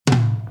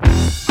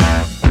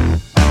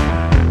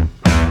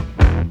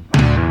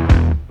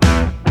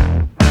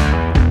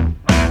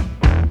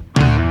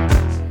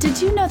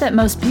that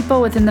most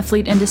people within the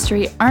fleet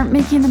industry aren't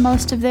making the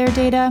most of their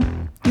data?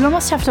 You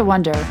almost have to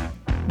wonder,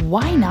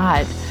 why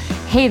not?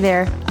 Hey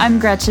there, I'm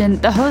Gretchen,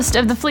 the host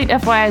of the Fleet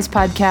FYI's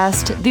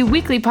podcast, the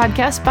weekly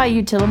podcast by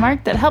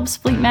Utilimark that helps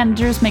fleet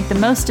managers make the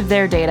most of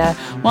their data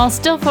while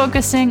still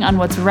focusing on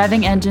what's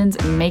revving engines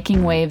and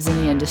making waves in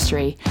the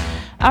industry.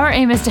 Our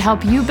aim is to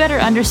help you better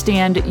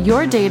understand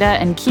your data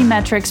and key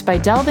metrics by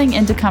delving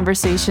into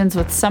conversations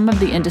with some of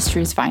the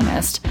industry's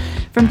finest.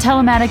 From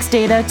telematics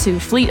data to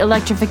fleet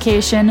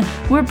electrification,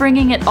 we're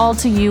bringing it all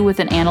to you with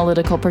an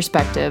analytical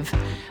perspective.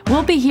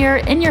 We'll be here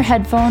in your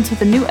headphones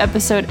with a new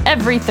episode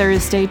every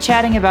Thursday,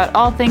 chatting about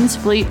all things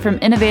fleet, from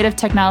innovative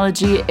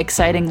technology,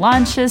 exciting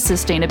launches,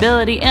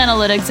 sustainability,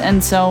 analytics,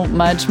 and so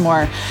much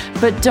more.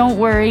 But don't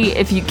worry,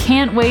 if you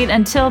can't wait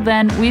until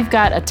then, we've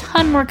got a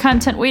ton more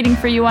content waiting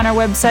for you on our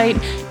website,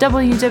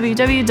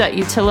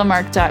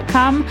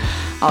 www.utilimark.com.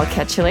 I'll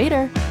catch you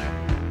later.